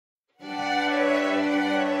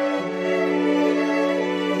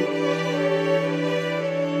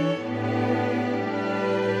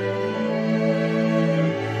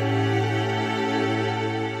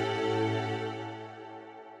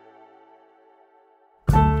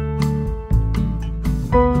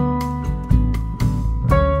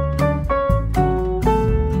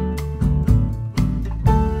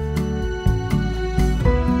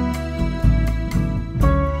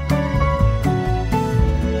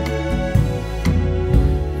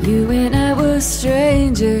You and I were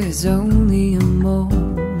strangers only a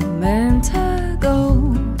moment ago,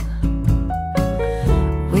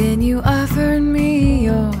 when you offered me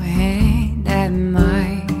your hand. I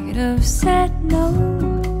might have said no.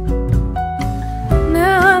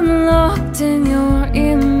 Now I'm locked in your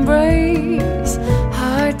embrace,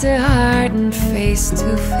 heart to heart and face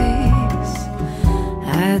to face.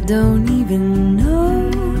 I don't even know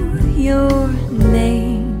your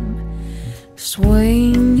name.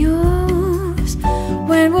 Sueños,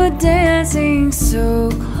 when we're dancing so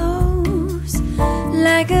close,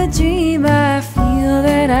 like a dream I feel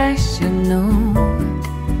that I should know.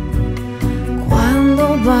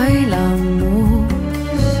 Cuando bailamos,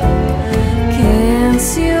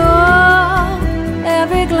 Cancion,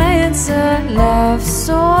 every glance a love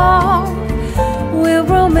song. Will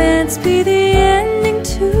romance be the ending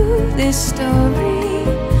to this story,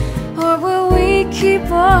 or will we keep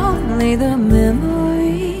only the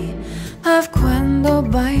memory of cuando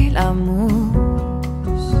bailamos?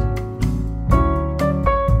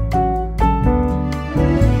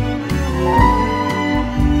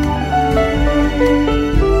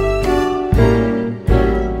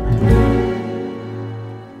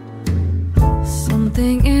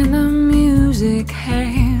 Something in the music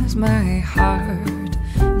has my heart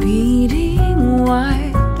beating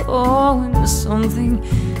wild. Oh, and something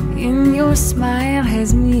in your smile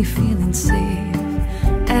has me feeling safe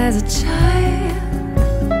as a child.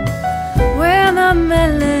 When the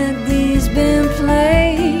melody's been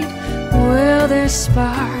played, will their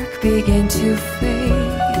spark begin to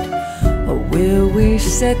fade, or will we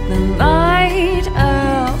set the night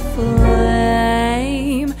aflame?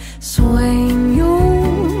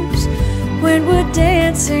 Sueños, when we're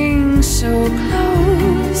dancing so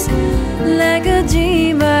close, like a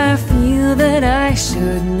dream I feel that I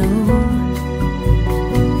should know.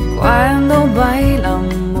 Cuando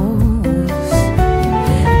bailamos,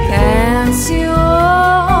 Cancion,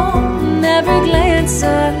 every glance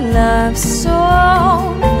a love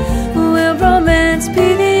song. Will romance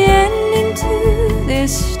be the ending to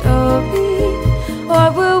this story,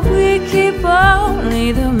 or will we keep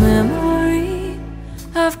only the memory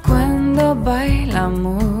of cuando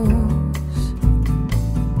bailamos?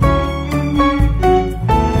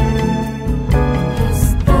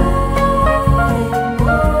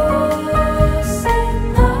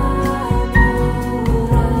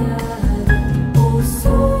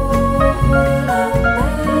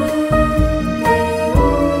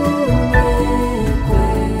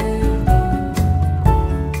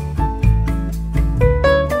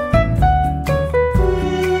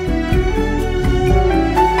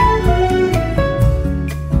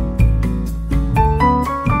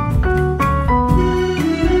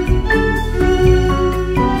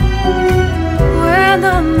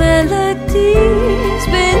 Melody's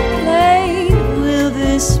been played, will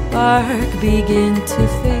this spark begin to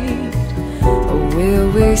fade, or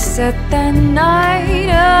will we set the night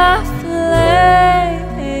aflame?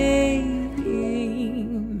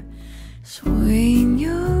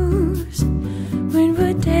 Sueños, when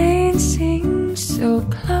we're dancing so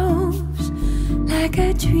close, like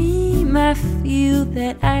a dream I feel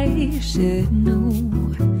that I should know.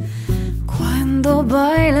 Cuando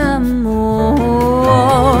bailamos,